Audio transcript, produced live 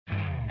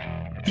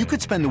You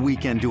could spend the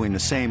weekend doing the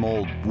same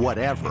old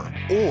whatever,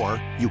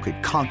 or you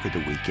could conquer the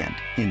weekend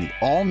in the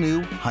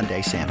all-new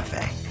Hyundai Santa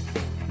Fe.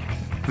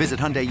 Visit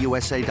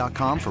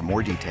HyundaiUSA.com for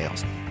more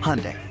details.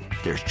 Hyundai,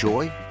 there's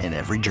joy in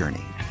every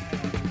journey.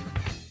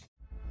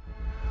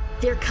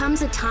 There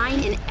comes a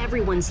time in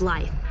everyone's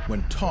life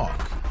when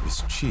talk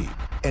is cheap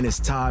and it's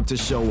time to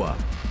show up.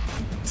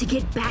 To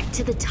get back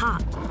to the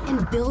top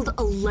and build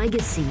a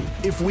legacy.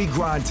 If we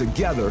grind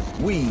together,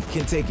 we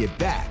can take it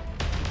back.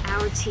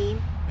 Our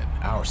team.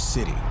 Our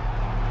city.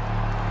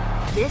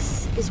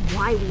 This is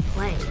why we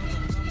play.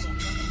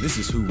 This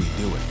is who we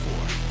do it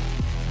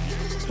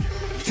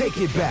for. Take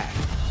it back.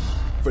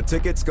 For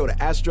tickets, go to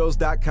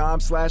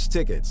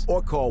Astros.com/tickets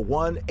or call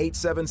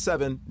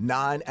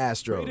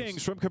 1-877-9-ASTROS.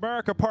 Greetings from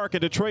Comerica Park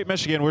in Detroit,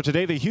 Michigan, where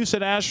today the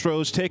Houston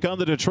Astros take on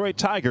the Detroit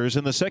Tigers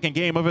in the second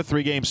game of a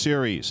three-game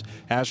series.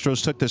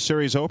 Astros took the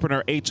series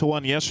opener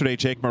 8-1 yesterday.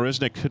 Jake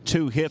Marisnick,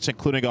 2 hits,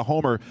 including a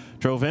homer,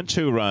 drove in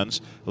 2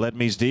 runs.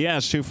 Ledmys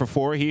Diaz, 2 for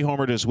 4. He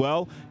homered as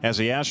well, as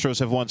the Astros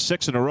have won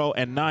 6 in a row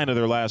and 9 of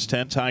their last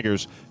 10.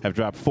 Tigers have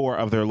dropped 4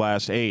 of their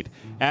last 8.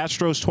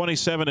 Astros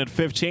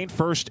 27-15,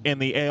 first in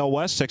the AL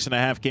West,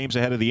 6.5 games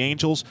ahead of the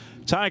Angels.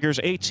 Tigers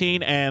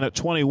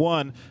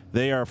 18-21.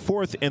 They are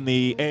fourth in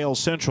the AL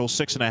Central,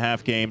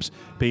 6.5 games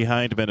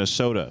behind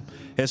Minnesota.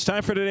 It's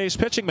time for today's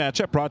pitching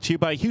matchup, brought to you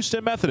by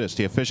Houston Methodist,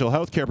 the official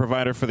healthcare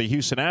provider for the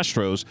Houston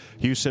Astros.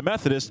 Houston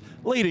Methodist,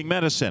 leading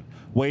medicine.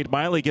 Wade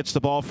Miley gets the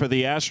ball for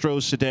the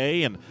Astros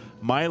today, and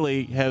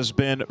Miley has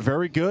been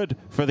very good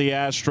for the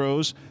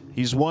Astros.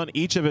 He's won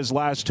each of his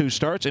last 2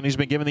 starts, and he's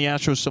been giving the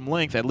Astros some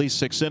length, at least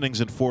 6 innings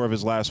in 4 of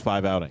his last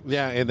 5 outings.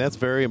 Yeah, and that's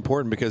very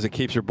important because it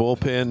keeps your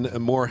bullpen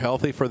more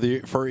healthy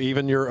for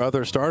even your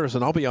other starters.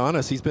 And I'll be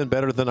honest, he's been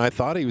better than I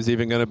thought he was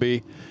even going to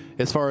be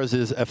as far as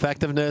his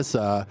effectiveness.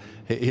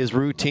 His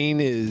routine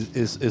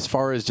is as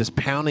far as just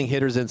pounding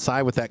hitters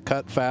inside with that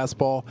cut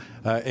fastball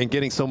and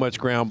getting so much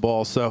ground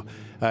ball. So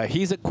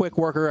he's a quick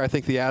worker. I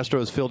think the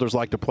Astros fielders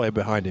like to play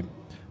behind him.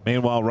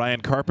 Meanwhile,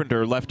 Ryan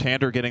Carpenter,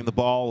 left-hander, getting the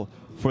ball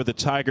for the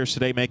Tigers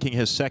today, making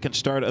his second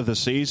start of the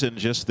season,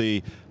 just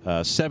the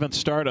 7th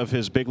start of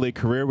his big league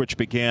career, which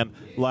began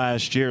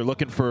last year,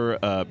 looking for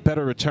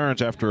better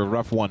returns after a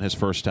rough one his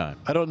first time.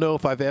 I don't know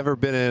if I've ever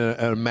been in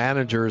a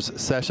manager's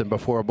session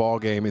before a ball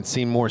game and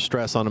seen more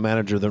stress on a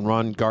manager than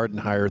Ron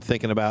Gardenhire,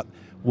 thinking about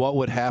what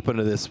would happen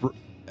to this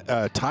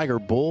Tiger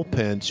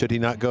bullpen should he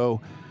not go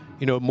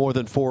more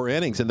than 4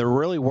 innings. And they're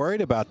really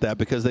worried about that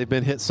because they've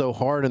been hit so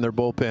hard in their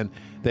bullpen.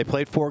 They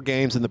played 4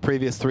 games in the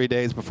previous 3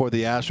 days before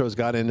the Astros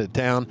got into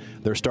town.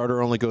 Their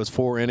starter only goes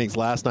 4 innings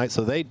last night,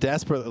 so they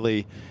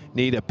desperately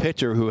need a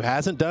pitcher who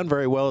hasn't done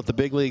very well at the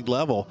big league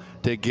level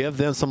to give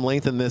them some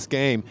length in this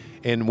game.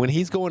 And when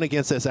he's going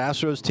against this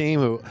Astros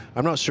team, who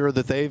I'm not sure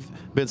that they've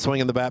been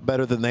swinging the bat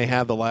better than they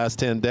have the last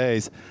 10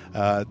 days,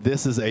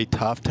 this is a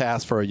tough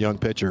task for a young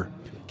pitcher.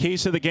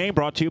 Keys to the Game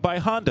brought to you by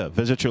Honda.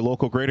 Visit your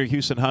local Greater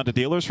Houston Honda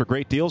dealers for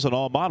great deals on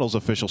all models.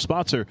 Official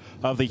sponsor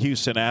of the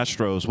Houston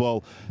Astros.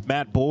 Well,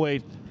 Matt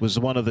Boyd is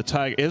one of the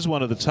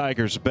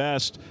Tigers'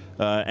 best,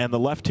 and the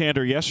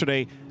left-hander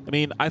yesterday. I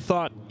mean, I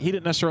thought he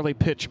didn't necessarily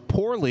pitch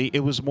poorly. It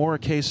was more a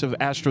case of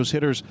Astros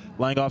hitters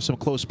laying off some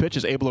close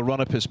pitches, able to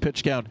run up his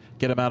pitch count,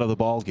 get him out of the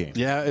ball game.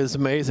 Yeah, it's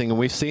amazing, and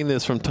we've seen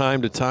this from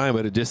time to time,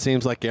 but it just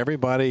seems like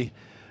everybody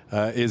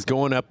is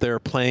going up there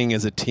playing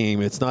as a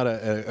team. It's not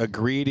a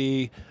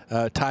greedy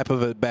type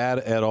of a bat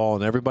at all,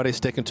 and everybody's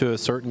sticking to a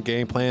certain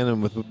game plan.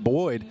 And with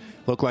Boyd,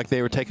 looked like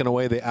they were taking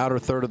away the outer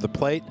third of the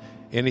plate.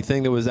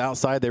 Anything that was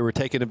outside, they were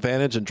taking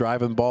advantage and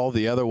driving ball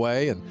the other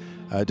way, and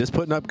just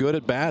putting up good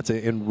at bats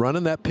and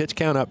running that pitch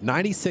count up.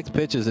 96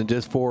 pitches in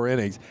just 4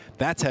 innings.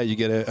 That's how you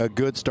get a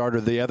good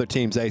starter. The other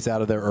team's ace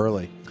out of there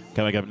early.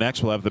 Coming up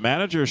next, we'll have the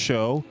Manager's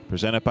Show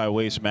presented by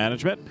Waste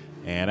Management.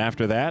 And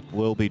after that,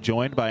 we'll be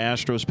joined by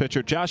Astros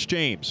pitcher Josh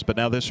James. But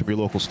now this from your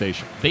local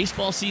station.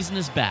 Baseball season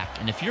is back,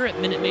 and if you're at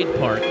Minute Maid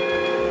Park,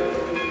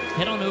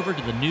 head on over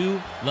to the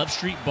new Love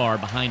Street Bar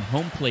behind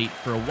home plate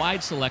for a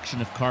wide selection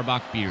of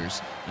Karbach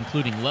beers,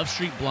 including Love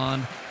Street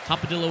Blonde,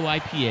 Hopadillo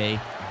IPA,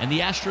 and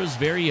the Astros'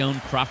 very own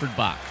Crawford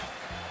Bock.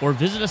 Or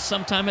visit us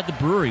sometime at the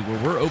brewery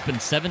where we're open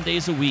 7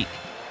 days a week.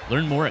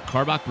 Learn more at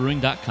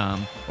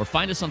carbachbrewing.com or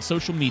find us on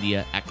social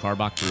media at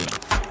Karbach Brewing.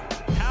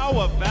 How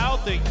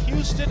about the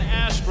Houston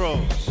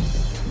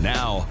Astros?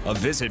 Now, a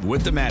visit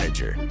with the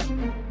manager.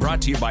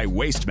 Brought to you by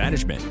Waste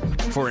Management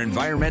for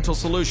environmental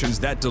solutions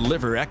that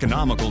deliver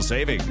economical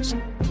savings.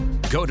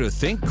 Go to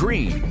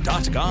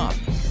thinkgreen.com.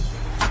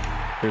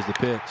 Here's the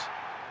pitch.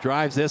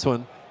 Drives this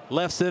one.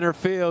 Left center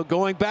field.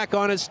 Going back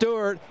on it,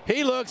 Stewart.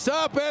 He looks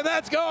up, and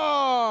that's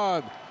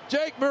gone.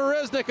 Jake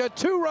Marisnick, a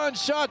 2-run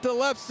shot to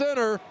left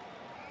center.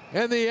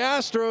 And the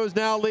Astros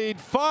now lead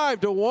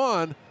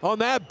 5-1 on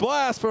that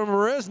blast from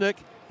Marisnick,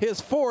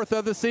 his 4th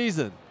of the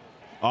season.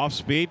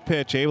 Off-speed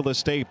pitch, able to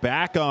stay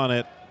back on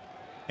it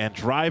and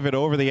drive it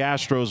over the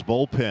Astros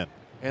bullpen.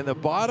 And the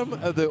bottom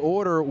of the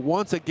order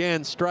once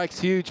again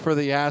strikes huge for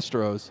the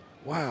Astros.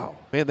 Wow.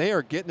 Man, they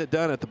are getting it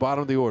done at the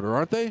bottom of the order,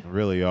 aren't they? They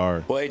really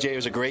are. Well, AJ, it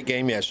was a great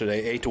game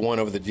yesterday, 8-1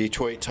 over the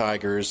Detroit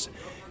Tigers.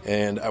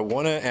 And I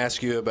want to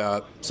ask you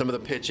about some of the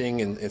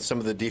pitching and some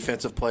of the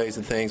defensive plays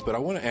and things, but I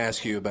want to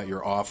ask you about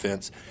your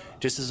offense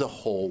just as a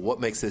whole. What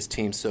makes this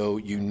team so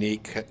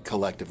unique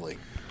collectively?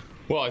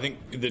 Well, I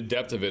think the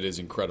depth of it is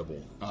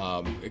incredible.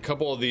 A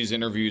couple of these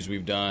interviews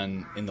we've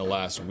done in the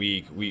last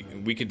week,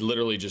 we could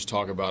literally just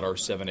talk about our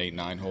 7, 8,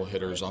 9-hole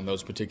hitters on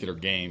those particular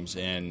games,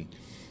 and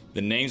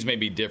the names may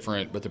be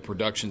different, but the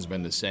production's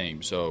been the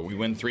same. So we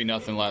win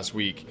 3-0 last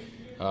week,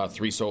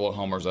 3 solo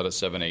homers out of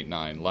 7, 8,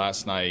 9.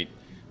 Last night,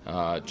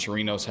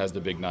 Chirinos has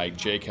the big night.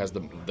 Jake has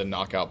the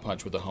knockout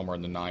punch with the homer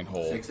in the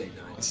 9-hole. 6, 8,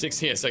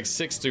 9. It's like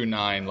 6 through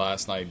 9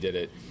 last night did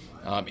it.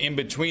 In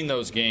between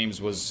those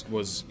games was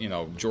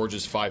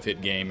George's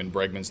 5-hit game and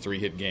Bregman's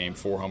 3-hit game,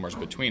 4 homers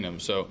between them.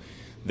 So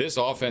this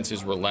offense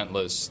is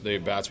relentless. The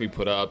bats we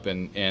put up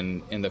and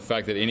the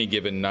fact that any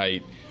given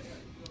night,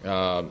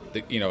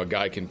 a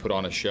guy can put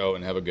on a show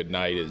and have a good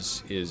night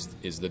is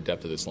the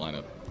depth of this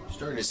lineup.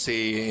 Starting to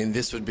see, and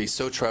this would be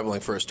so troubling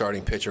for a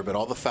starting pitcher, but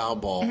all the foul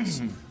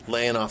balls,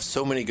 laying off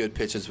so many good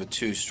pitches with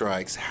 2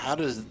 strikes. How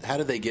do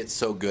they get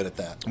so good at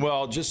that?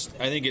 Well,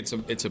 I think it's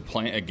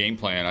a game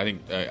plan. I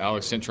think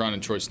Alex Cintron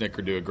and Troy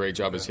Snicker do a great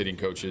job as hitting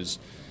coaches,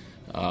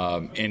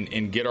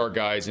 and get our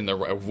guys in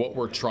what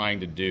we're trying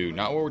to do,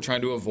 not what we're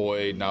trying to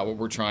avoid, not what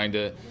we're trying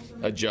to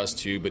adjust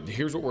to, but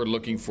here's what we're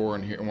looking for,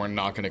 and we're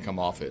not going to come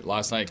off it.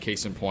 Last night,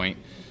 case in point.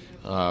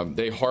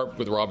 They harped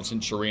with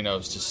Robinson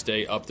Chirinos to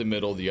stay up the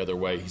middle the other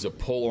way. He's a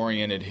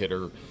pull-oriented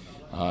hitter.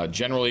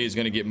 Generally, he's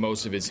going to get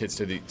most of his hits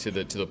to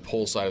the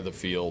pull side of the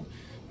field.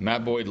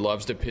 Matt Boyd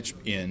loves to pitch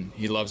in.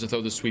 He loves to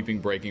throw the sweeping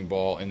breaking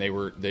ball, and they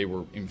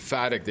were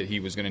emphatic that he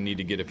was going to need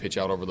to get a pitch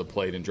out over the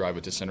plate and drive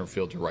it to center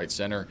field to right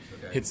center.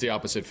 Okay. Hits the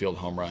opposite field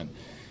home run.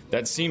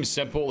 That seems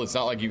simple. It's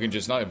not like you can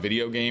just, not a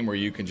video game where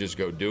you can just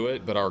go do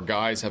it, but our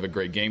guys have a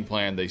great game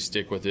plan. They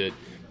stick with it.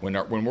 When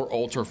we're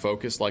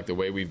ultra-focused like the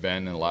way we've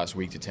been in the last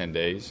week to 10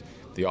 days,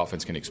 the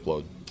offense can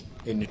explode.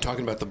 And you're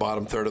talking about the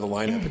bottom third of the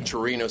lineup, and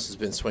Chirinos has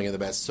been swinging the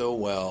bat so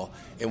well.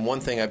 And one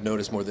thing I've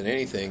noticed more than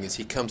anything is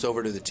he comes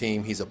over to the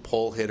team. He's a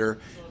pull hitter.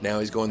 Now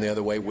he's going the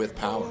other way with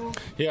power.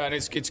 Yeah, and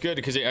it's good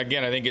because,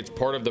 again, I think it's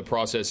part of the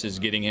process is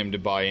getting him to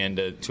buy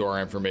into our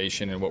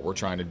information and what we're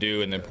trying to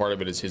do, and then part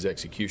of it is his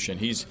execution.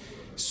 He's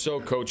so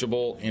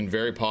coachable and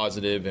very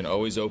positive and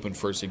always open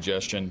for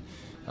suggestion.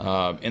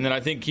 And then I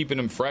think keeping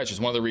him fresh is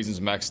one of the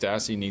reasons Max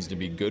Stassi needs to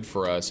be good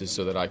for us, is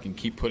so that I can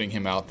keep putting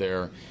him out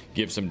there,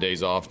 give some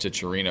days off to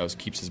Chirinos,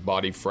 keeps his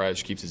body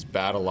fresh, keeps his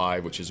bat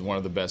alive, which is one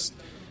of the best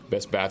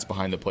bats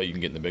behind the plate you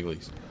can get in the big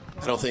leagues.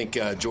 I don't think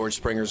George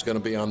Springer is going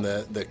to be on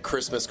the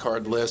Christmas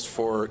card list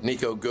for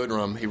Nico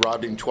Goodrum. He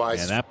robbed him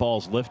twice. And that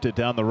ball's lifted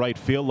down the right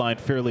field line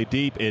fairly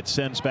deep. It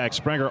sends back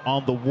Springer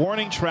on the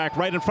warning track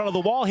right in front of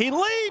the wall. He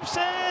leaps,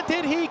 and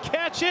did he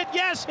catch it?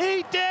 Yes,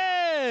 he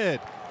did!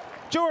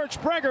 George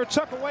Springer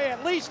took away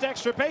at least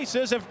extra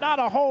bases, if not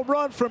a home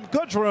run from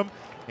Goodrum,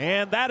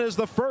 and that is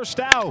the first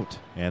out.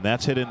 And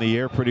that's hit in the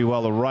air pretty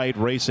well to right.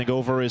 Racing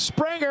over is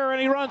Springer,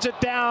 and he runs it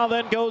down,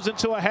 then goes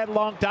into a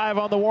headlong dive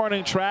on the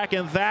warning track,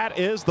 and that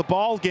is the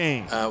ball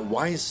game.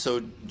 Why is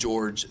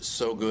George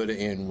so good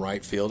in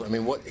right field? I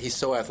mean, he's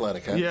so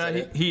athletic.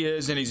 Yeah, he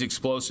is, and he's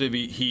explosive.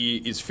 He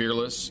is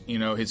fearless. You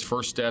know, his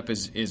first step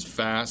is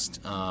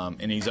fast,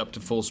 and he's up to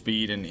full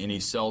speed, and he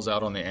sells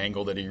out on the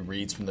angle that he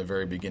reads from the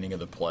very beginning of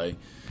the play.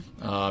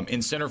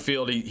 In center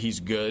field, he's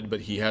good,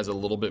 but he has a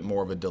little bit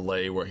more of a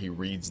delay where he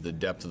reads the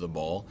depth of the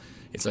ball.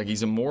 It's like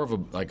he's more of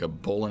a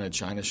bull in a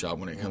china shop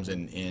when it comes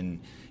in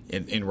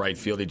right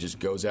field. He just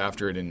goes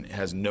after it and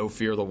has no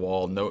fear of the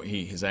wall.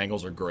 His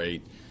angles are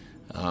great.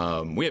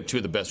 We have 2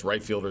 of the best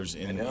right fielders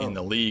in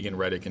the league in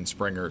Reddick and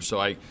Springer. So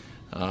I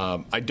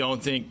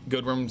don't think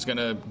Goodrum's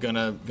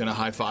gonna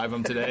high five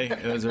him today.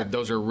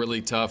 Those are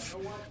really tough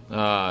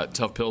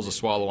pills to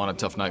swallow on a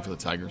tough night for the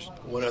Tigers.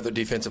 One other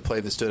defensive play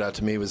that stood out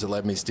to me was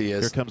Aledmys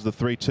Diaz. Here comes the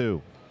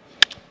 3-2.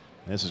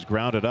 This is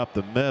grounded up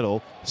the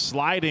middle.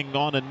 Sliding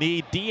on a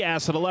knee.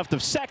 Diaz to the left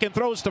of second.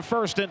 Throws to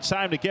first in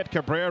time to get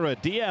Cabrera.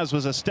 Diaz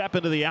was a step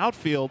into the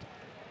outfield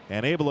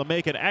and able to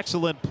make an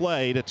excellent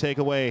play to take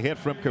away a hit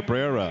from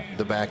Cabrera.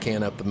 The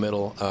backhand up the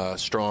middle,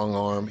 strong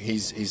arm.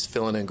 He's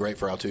filling in great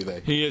for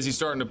Altuve. He is. He's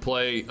starting to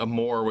play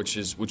more, which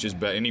is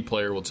bad. Any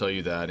player will tell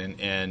you that.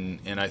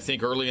 And I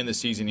think early in the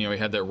season, he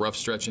had that rough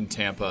stretch in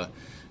Tampa.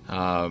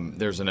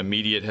 There's an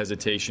immediate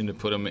hesitation to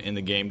put him in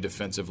the game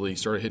defensively. He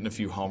started hitting a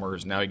few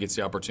homers. Now he gets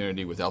the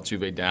opportunity with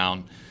Altuve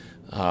down.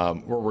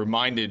 We're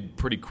reminded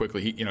pretty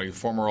quickly. He's a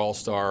former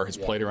All-Star, has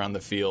played around the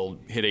field,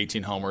 hit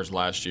 18 homers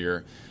last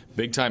year.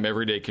 Big-time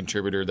everyday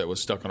contributor that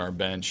was stuck on our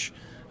bench.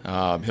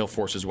 He'll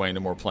force his way into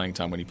more playing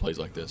time when he plays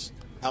like this.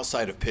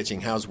 Outside of pitching,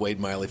 how's Wade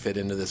Miley fit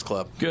into this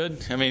club?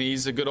 Good. I mean,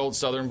 he's a good old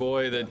Southern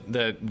boy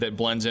that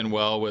blends in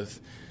well with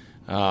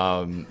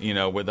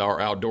with our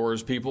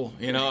outdoors people.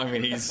 I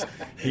mean, he's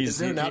Is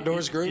there an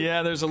outdoors group?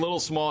 Yeah, there's a little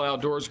small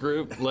outdoors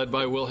group led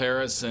by Will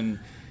Harris and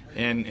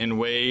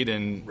Wade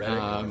and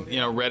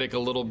Reddick a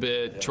little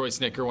bit. Troy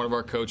Snicker, one of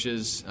our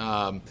coaches.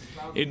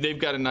 They've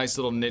got a nice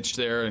little niche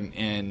there,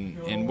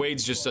 and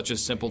Wade's just such a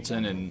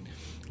simpleton and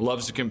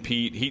loves to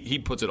compete. He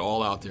puts it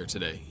all out there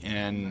today.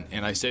 And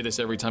I say this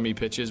every time he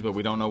pitches, but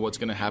we don't know what's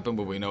going to happen,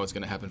 but we know it's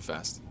going to happen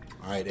fast.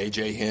 All right,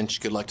 A.J. Hinch,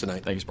 good luck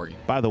tonight. Thank you, Sparky.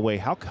 By the way,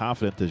 how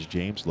confident does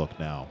James look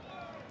now?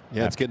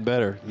 Yeah, it's getting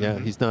better. Yeah,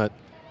 he's not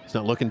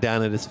looking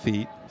down at his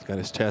feet. He's got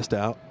his chest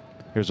out.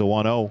 Here's a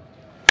 1-0.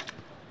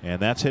 And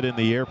that's hit in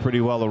the air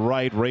pretty well to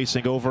right.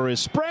 Racing over is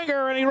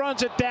Springer, and he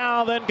runs it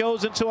down, then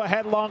goes into a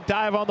headlong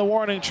dive on the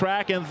warning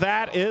track, and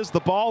that is the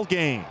ball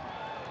game.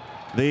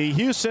 The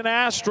Houston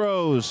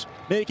Astros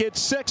make it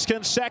 6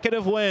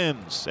 consecutive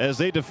wins as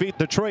they defeat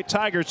Detroit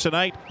Tigers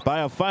tonight by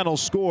a final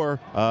score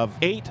of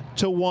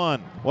 8-1.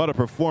 What a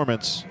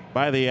performance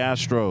by the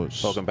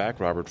Astros. Welcome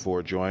back. Robert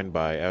Ford joined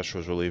by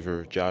Astros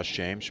reliever Josh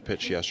James.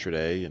 Pitched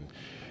yesterday, and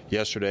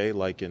yesterday,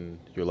 like in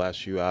your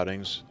last few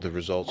outings, the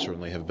results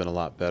certainly have been a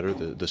lot better.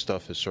 The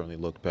stuff has certainly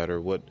looked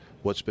better.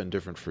 What's been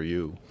different for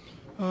you?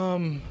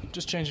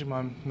 Just changing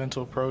my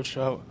mental approach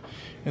out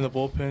in the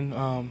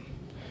bullpen.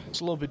 It's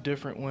a little bit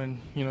different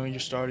when you're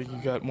starting.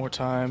 You got more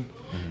time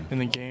in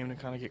the game to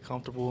kind of get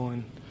comfortable,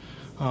 and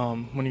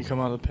when you come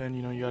out of the pen,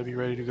 you got to be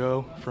ready to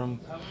go from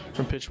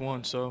pitch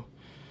one. So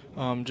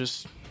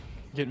just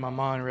getting my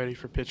mind ready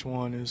for pitch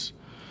one has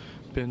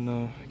been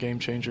a game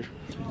changer.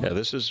 Yeah,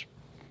 this is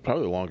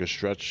probably the longest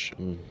stretch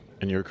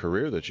in your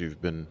career that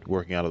you've been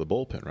working out of the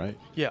bullpen, right?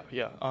 Yeah.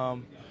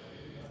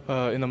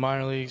 In the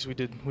minor leagues, we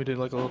did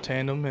like a little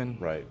tandem,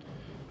 and right.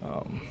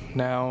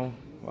 Now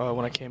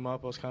when I came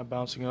up, I was kind of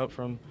bouncing up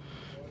from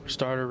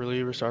starter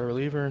reliever,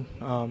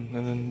 and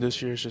then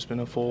this year it's just been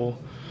a full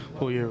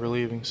year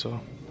relieving. So,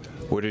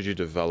 where did you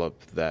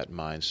develop that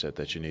mindset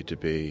that you need to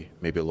be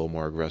maybe a little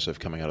more aggressive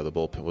coming out of the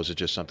bullpen? Was it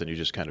just something you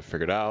just kind of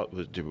figured out?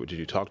 Did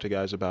you talk to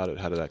guys about it?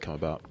 How did that come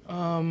about?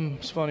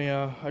 It's funny.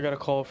 I got a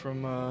call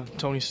from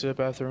Tony Sipp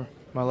after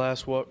my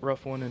last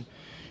rough one, and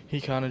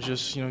he kind of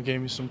just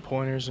gave me some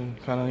pointers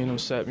and kind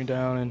of sat me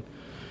down and.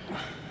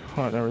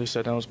 Well, I never really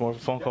sat down. It was more of a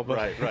phone call, but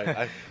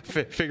right.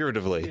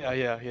 Figuratively.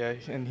 Yeah.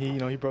 And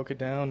he broke it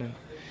down,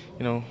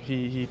 and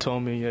he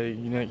told me,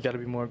 you got to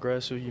be more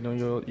aggressive. You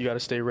got to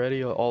stay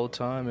ready all the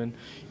time, and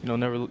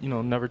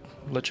never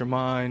let your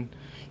mind,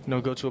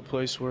 go to a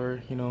place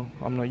where you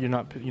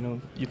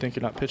think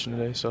you're not pitching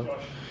today. So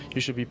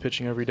you should be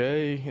pitching every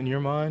day in your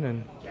mind,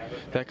 and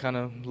that kind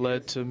of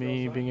led to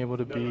me being able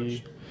to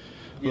be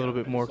a little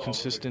bit more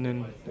consistent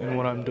in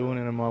what I'm doing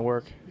and in my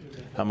work.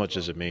 How much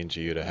does it mean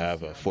to you to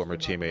have a former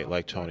teammate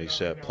like Tony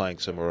Sipp playing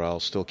somewhere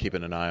else, still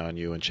keeping an eye on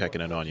you and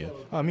checking in on you?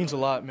 It means a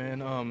lot,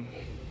 man.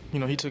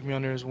 He took me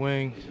under his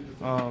wing,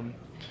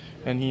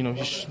 and he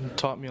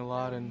taught me a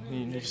lot, and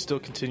he still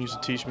continues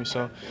to teach me.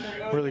 So,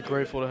 I'm really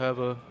grateful to have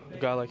a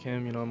guy like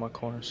him, in my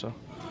corner. So,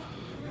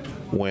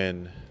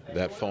 when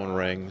that phone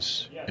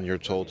rings and you're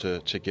told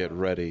to get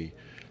ready,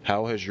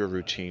 how has your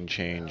routine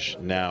changed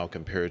now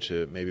compared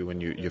to maybe when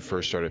you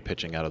first started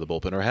pitching out of the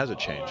bullpen, or has it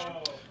changed?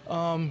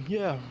 I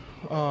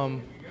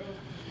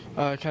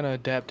kind of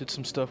adapted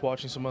some stuff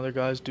watching some other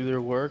guys do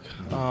their work,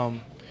 and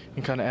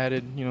kind of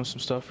added, some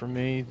stuff for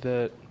me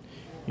that,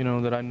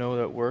 that I know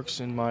that works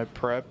in my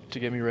prep to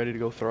get me ready to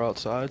go throw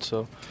outside.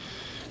 So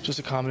just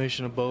a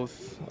combination of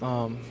both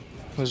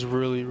has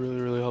really,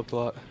 really, really helped a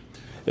lot.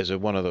 Is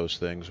it one of those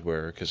things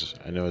where, because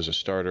I know as a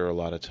starter, a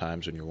lot of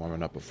times when you're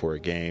warming up before a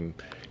game,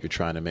 you're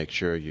trying to make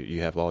sure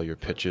you have all your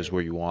pitches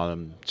where you want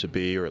them to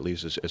be, or at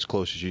least as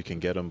close as you can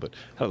get them. But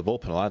out of the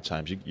bullpen, a lot of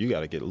times you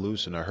got to get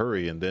loose in a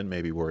hurry and then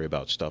maybe worry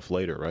about stuff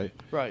later, right?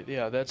 Right.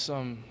 Yeah. That's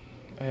and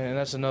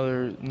that's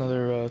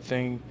another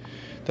thing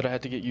that I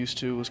had to get used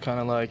to, was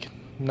kind of like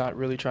not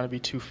really trying to be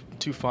too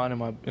fine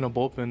in a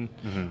bullpen,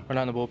 or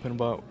not in the bullpen,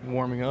 but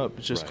warming up.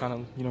 It's just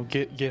kind of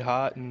get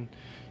hot and.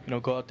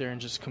 Go out there and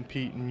just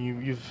compete.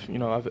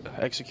 And I've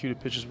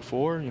executed pitches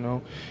before,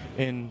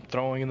 in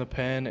throwing in the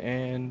pen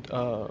and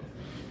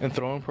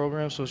throwing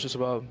programs. So it's just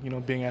about,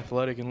 being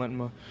athletic and letting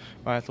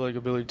my athletic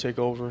ability take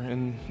over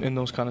in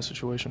those kind of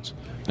situations.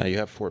 Now you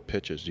have 4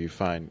 pitches. Do you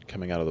find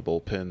coming out of the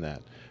bullpen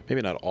that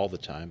maybe not all the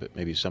time, but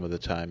maybe some of the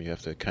time you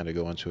have to kind of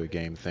go into a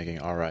game thinking,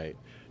 all right,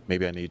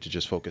 maybe I need to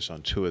just focus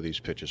on 2 of these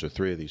pitches or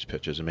 3 of these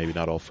pitches and maybe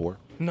not all 4?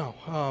 No.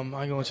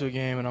 I go into a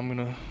game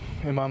and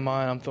in my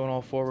mind, I'm throwing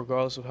all 4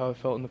 regardless of how I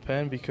felt in the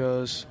pen,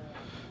 because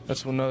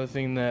that's another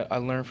thing that I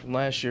learned from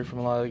last year from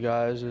a lot of the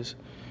guys is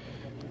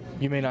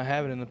you may not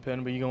have it in the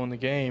pen, but you go in the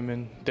game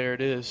and there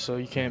it is. So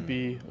you can't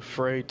be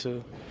afraid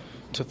to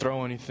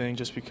throw anything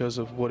just because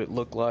of what it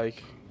looked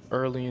like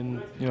early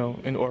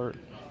or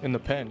in the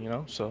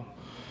pen, So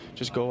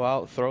just go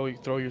out, throw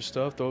your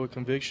stuff, throw with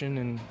conviction,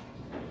 and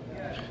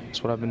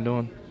that's what I've been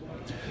doing.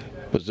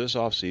 Was this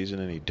offseason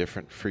any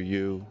different for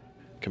you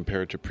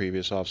compared to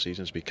previous off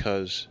seasons,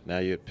 because now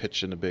you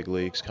pitch in the big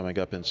leagues coming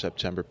up in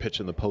September,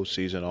 pitch in the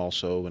postseason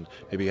also, and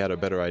maybe you had a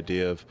better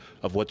idea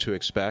of what to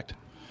expect?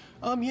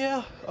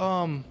 It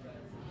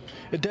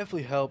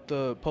definitely helped.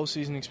 The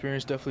postseason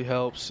experience definitely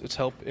helps. It's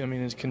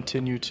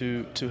continued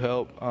to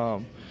help.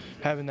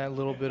 Having that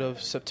little bit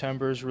of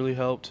September has really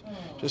helped.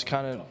 Just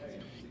kind of,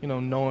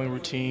 knowing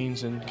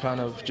routines and kind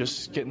of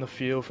just getting the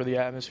feel for the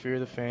atmosphere,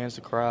 the fans,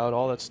 the crowd,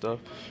 all that stuff,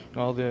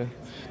 all the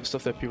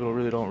stuff that people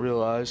really don't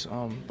realize.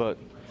 But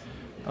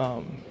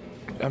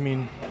I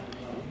mean,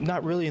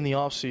 not really in the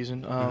off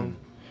season.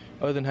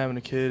 Other than having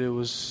a kid, it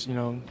was, you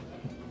know,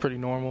 pretty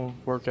normal,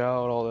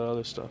 workout, all that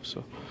other stuff.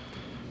 So,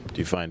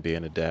 do you find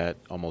being a dad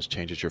almost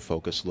changes your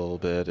focus a little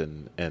bit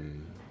and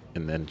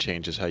then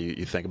changes how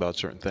you think about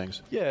certain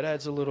things? Yeah, it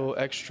adds a little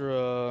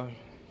extra,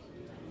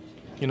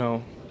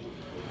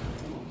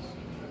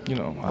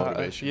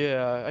 motivation.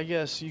 I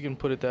guess you can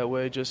put it that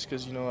way, just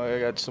because, you know, I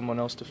got someone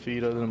else to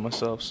feed other than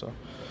myself. So.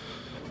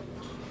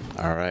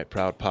 All right,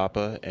 proud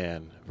papa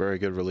and very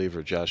good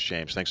reliever, Josh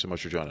James. Thanks so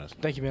much for joining us.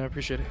 Thank you, man. I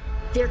appreciate it.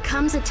 There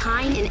comes a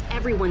time in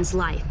everyone's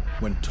life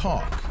When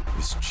talk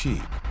is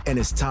cheap and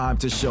it's time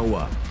to show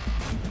up.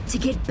 to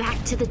get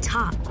back to the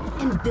top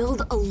and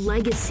build a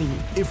legacy.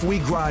 If we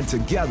grind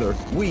together,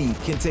 we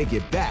can take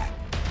it back.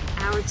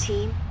 Our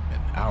team,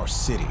 And our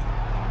city.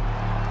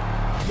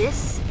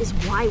 this is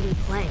why we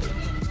play.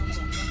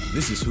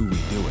 This is who we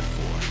do it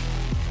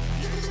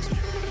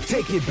for.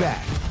 Take it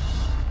back.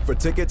 For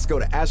tickets, go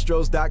to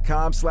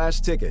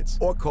astros.com/tickets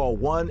or call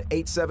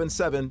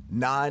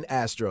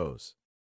 1-877-9-ASTROS.